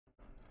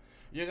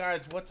Yo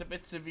guys, what's up?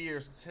 It's Severe.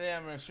 So today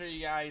I'm going to show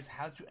you guys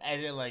how to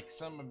edit like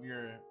some of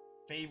your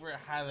favorite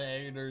highlight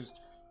editors.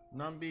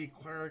 Numby,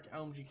 Clerk,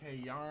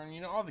 LMGK, Yarn, you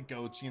know, all the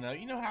goats, you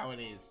know how it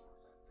is.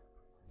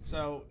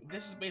 So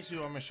this is basically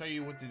what I'm going to show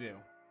you what to do.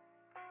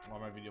 While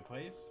my video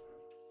plays.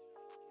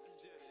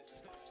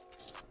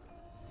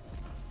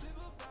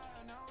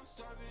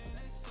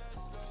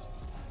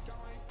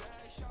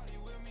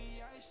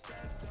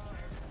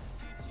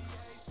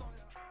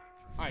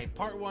 Alright,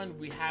 part one,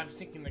 we have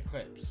syncing the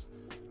clips.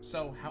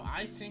 So how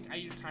I sync, I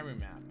use timer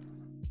map.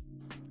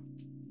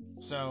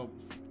 So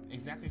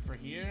exactly for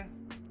here,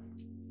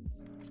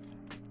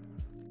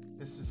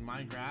 this is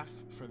my graph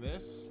for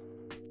this.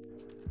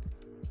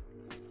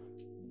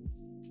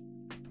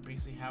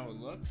 Basically how it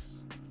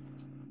looks.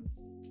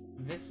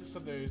 This is so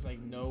there's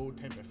like no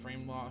type of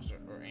frame loss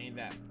or any of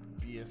that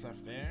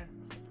BSF there.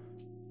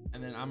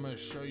 And then I'm going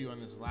to show you on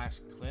this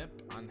last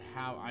clip on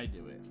how I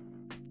do it.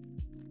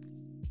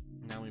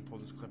 Now we pull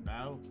this clip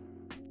out.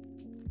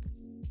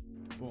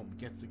 Boom,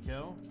 gets the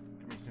kill.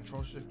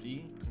 Control Shift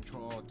D,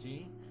 Control Alt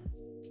T.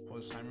 Pull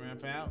this timer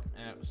map out,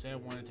 and say I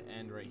want it to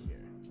end right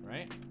here,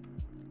 right?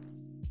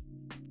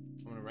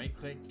 I'm gonna right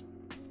click,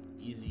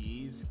 easy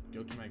ease,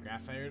 go to my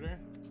graph editor,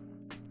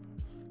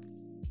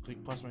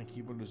 click plus my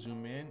keyboard to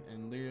zoom in,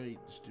 and literally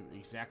just do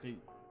exactly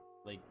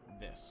like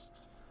this.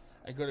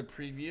 I go to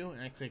preview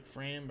and I click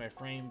frame by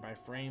frame by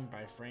frame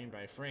by frame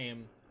by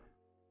frame,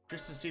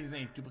 just to see if there's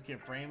any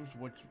duplicate frames,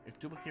 which if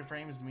duplicate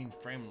frames mean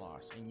frame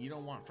loss, and you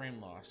don't want frame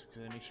loss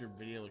because it makes your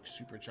video look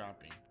super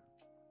choppy.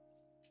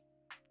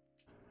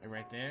 And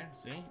right there,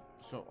 see?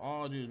 So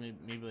all I'll do is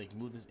maybe like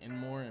move this in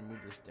more and move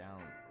this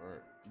down,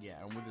 or yeah,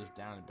 I'll move this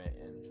down a bit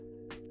in.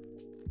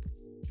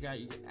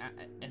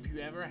 If you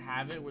ever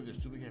have it where there's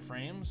duplicate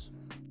frames,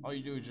 all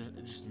you do is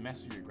just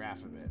mess with your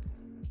graph a bit.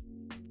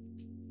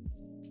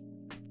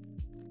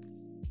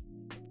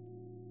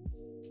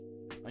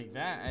 Like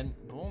that, and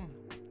boom.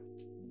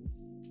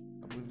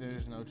 I believe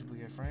there's no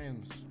duplicate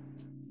frames.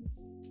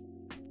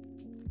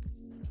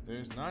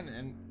 There's none,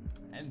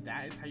 and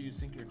that is how you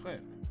sync your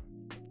clip.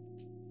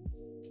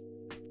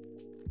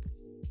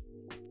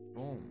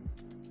 Boom.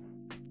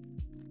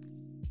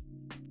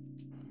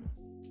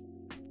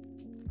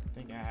 I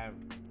think I have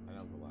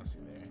enough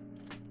velocity there.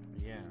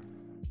 But yeah.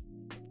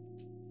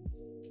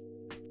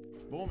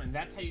 Boom, and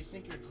that's how you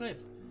sync your clip.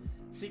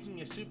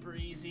 Syncing is super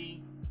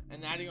easy,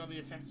 and adding all the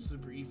effects is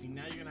super easy.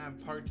 Now you're gonna have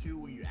part two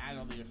where you add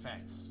all the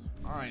effects.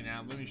 Alright,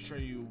 now let me show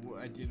you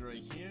what I did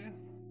right here.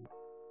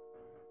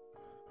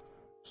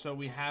 So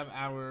we have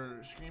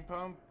our screen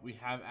pump, we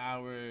have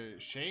our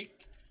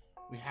shake,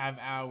 we have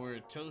our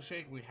tilt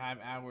shake, we have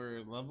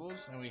our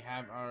levels, and we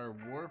have our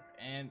warp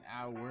and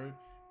our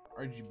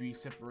RGB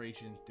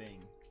separation thing.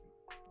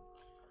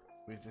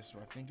 Wait, this is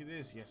what I think it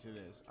is? Yes, it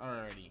is.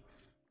 Alrighty.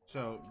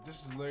 So this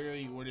is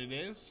literally what it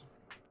is.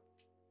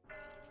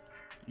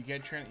 You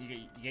get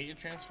your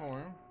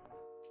transform,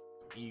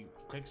 you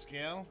click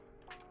scale.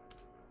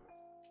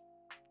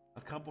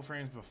 A couple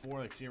frames before,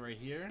 like see right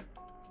here,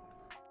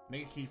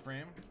 make a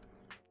keyframe.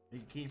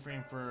 Make a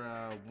keyframe for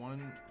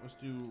let's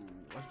do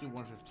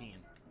 115.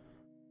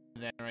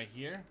 And then right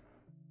here,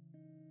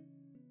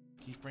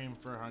 keyframe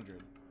for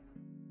 100.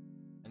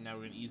 And now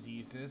we're gonna easy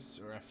use this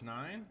or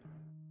F9.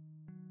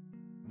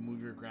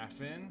 Move your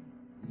graph in,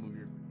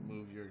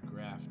 move your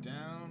graph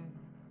down,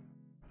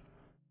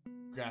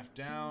 graph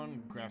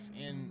down, graph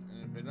in,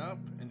 and a bit up,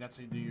 and that's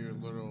how you do your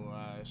little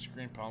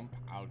screen pump,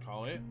 I would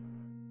call it.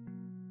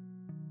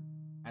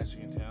 As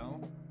you can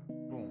tell,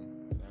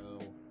 boom, that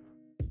little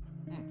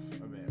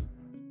oomph a bit.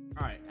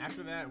 Alright,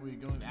 after that we're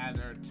going to add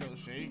our tilt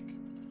shake,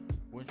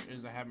 which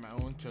is I have my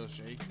own tilt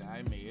shake that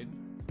I made.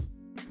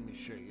 Let me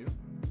show you.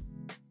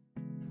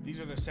 These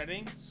are the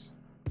settings.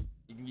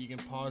 You can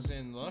pause it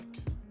and look.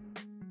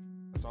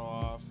 It's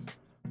all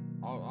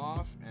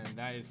off, and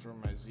that is for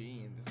my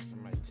Z, and this is for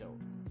my tilt.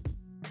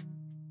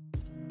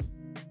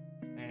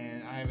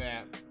 And I have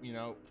that,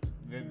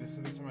 this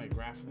is how my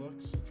graph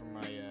looks for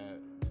my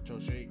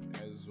tilt shake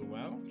as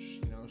well,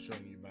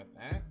 showing you about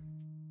that.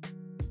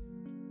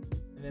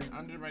 And then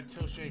under my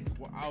tilt shake,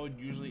 what I would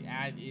usually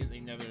add is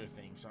another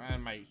thing. So I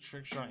have my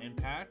Trickshot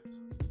impact,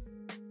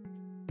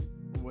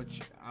 which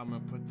I'm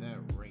gonna put that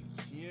right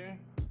here,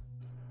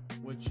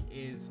 which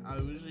is I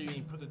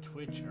usually put the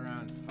twitch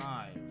around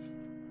 5.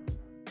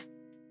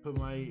 Put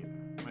my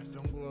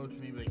film glow to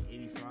maybe like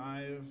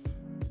 85,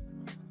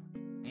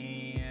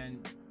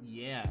 and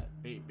yeah,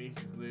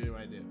 basically literally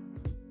what I did.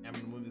 I'm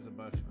gonna move this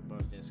above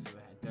this because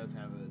it does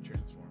have a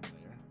transform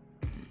layer.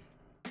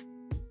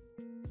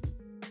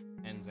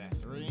 Ends at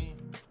 3.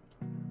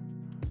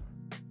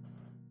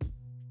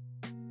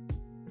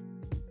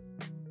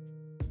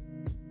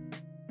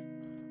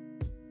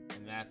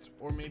 And that's,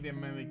 or maybe I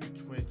might make the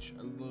twitch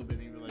a little bit,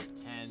 maybe like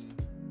 10,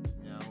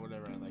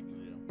 whatever I like to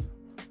do.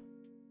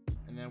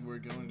 And then we're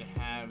going to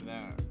have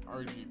that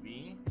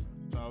RGB.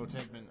 So I will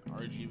type in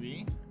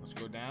RGB. Let's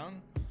go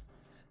down.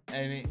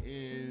 And it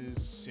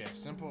is,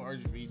 simple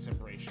RGB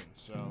separation.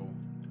 So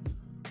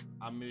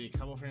maybe a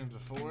couple frames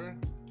before,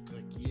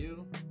 click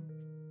U,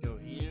 go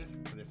here,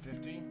 put it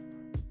 50.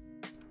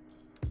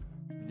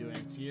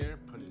 here,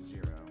 put it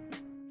 0.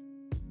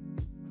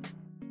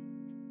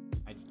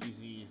 I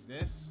easily use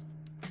this.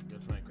 Go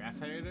to my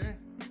graph editor,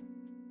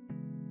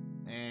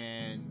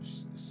 and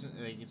just,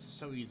 like, it's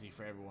so easy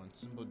for everyone.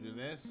 Simple, do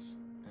this,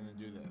 and then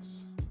do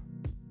this.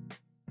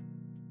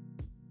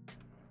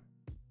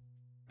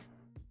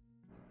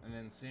 And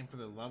then same for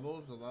the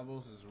levels. The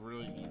levels is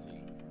really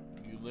easy.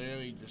 You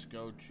literally just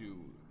go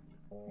to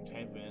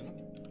type in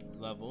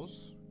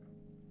levels,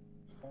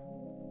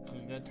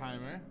 click that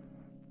timer,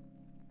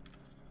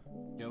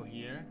 go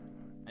here,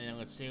 and then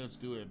let's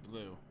do it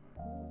blue.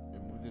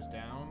 Move this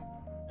down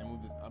and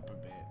move this up a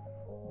bit.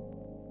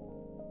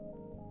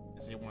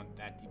 Say you want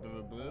that deep of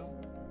a blue.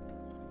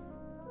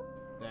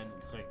 Then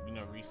click,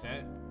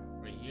 reset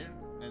right here,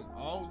 and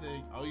all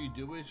you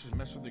do is just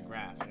mess with the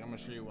graph. Like, I'm gonna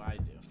show you what I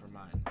do for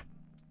mine.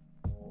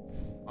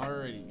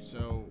 Alrighty,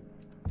 so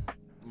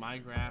my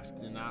graph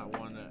did not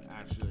want to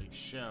actually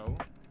show.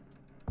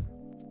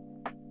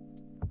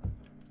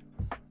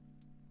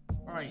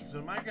 Alright,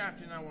 so my graph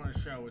did not want to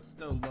show. It's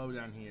still low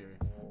down here.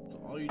 So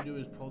all you do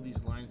is pull these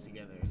lines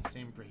together, and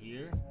same for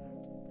here.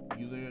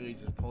 You literally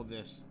just pull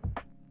this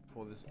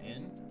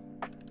in.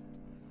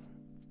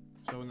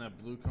 So when that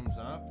blue comes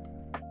up,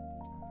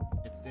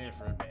 it's there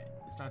for a bit.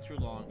 It's not too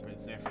long, but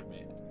it's there for a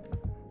bit.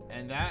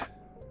 And that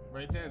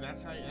right there,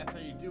 that's how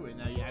you do it.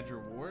 Now you add your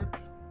warp.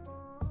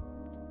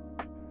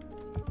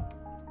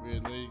 You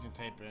can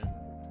type in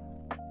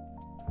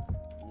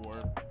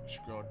warp,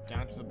 scroll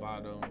down to the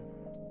bottom,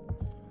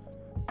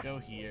 go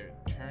here,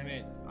 turn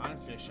it on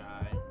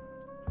fisheye,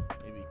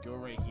 maybe go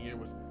right here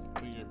with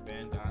put your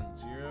bend on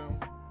 0.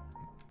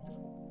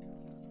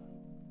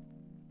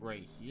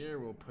 Right here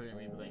we'll put it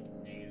maybe like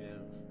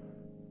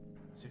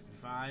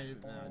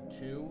 -65, and on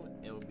 2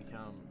 it will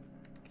become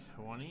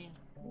 20,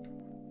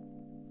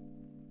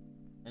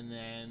 and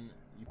then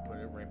you put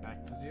it right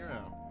back to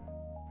 0.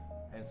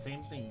 And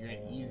same thing, you're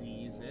gonna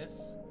ease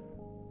this,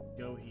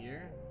 go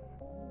here,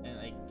 and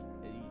like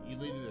you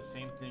literally do the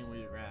same thing with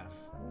your graph.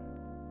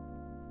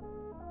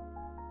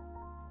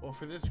 Well,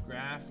 for this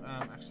graph,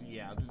 actually,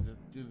 yeah, I'll do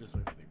this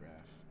way for the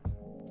graph.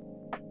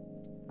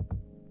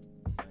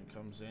 And it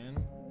comes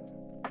in.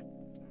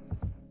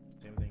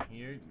 Same thing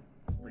here. You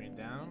bring it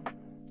down.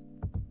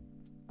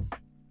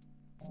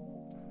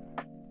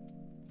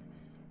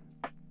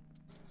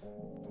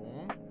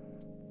 Boom.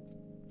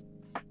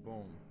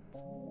 Boom.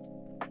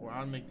 Or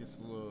I'll make this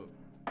a little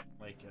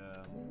like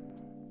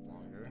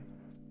longer.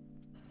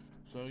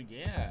 So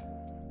yeah,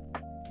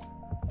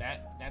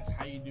 that's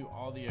how you do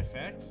all the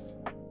effects.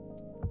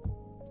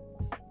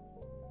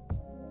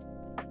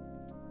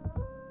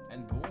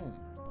 And boom,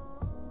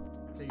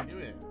 that's how you do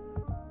it.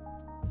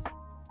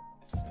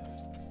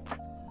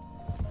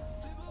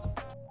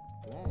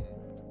 Boom.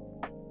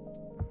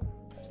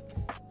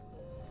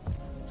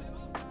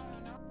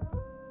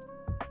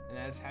 And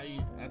that's how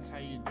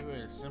you do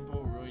it. A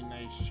simple, really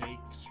nice shake,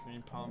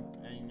 screen pump,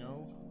 and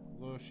a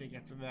little shake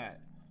after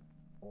that.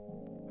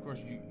 Of course,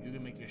 you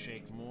can make your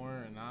shake more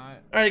or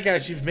not. Alright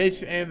guys, you've made it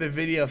to the end of the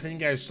video. Thank you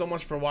guys so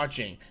much for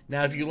watching.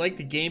 Now, if you like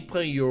the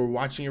gameplay you're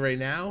watching it right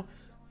now,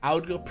 I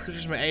would go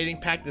purchase my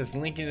editing pack. There's a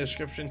link in the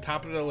description,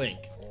 top of the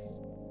link.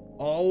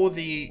 All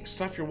the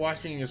stuff you're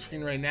watching on your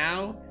screen right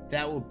now,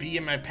 that will be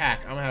in my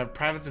pack. I'm going to have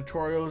private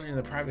tutorials in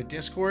the private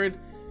Discord.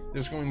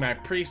 There's going to be my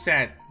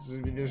presets.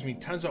 There's going to be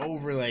tons of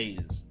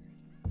overlays.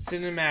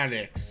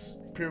 Cinematics.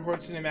 Pre-record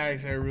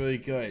cinematics that are really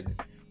good.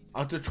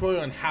 A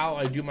tutorial on how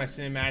I do my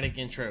cinematic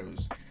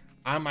intros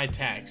on my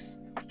text,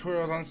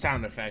 tutorials on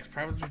sound effects,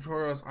 private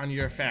tutorials on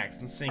your effects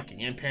and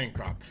syncing and pan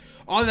crop,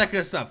 all that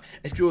good stuff.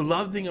 If you would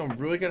love being a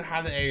really good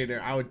how the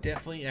editor, I would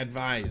definitely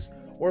advise,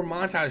 or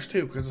montage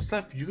too, because the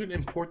stuff you can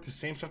import the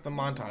same stuff to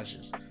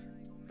montages.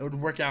 It would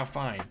work out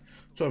fine.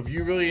 So if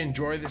you really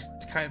enjoy this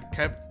type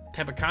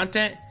of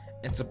content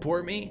and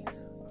support me,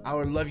 I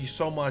would love you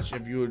so much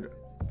if you would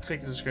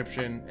click the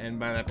description and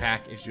buy that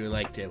pack if you would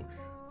like to.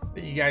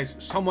 Thank you guys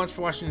so much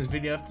for watching this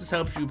video. If this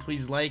helps you,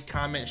 please like,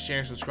 comment,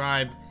 share,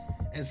 subscribe,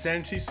 and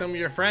send it to some of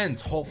your friends.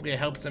 Hopefully it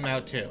helps them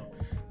out too.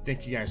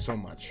 Thank you guys so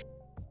much.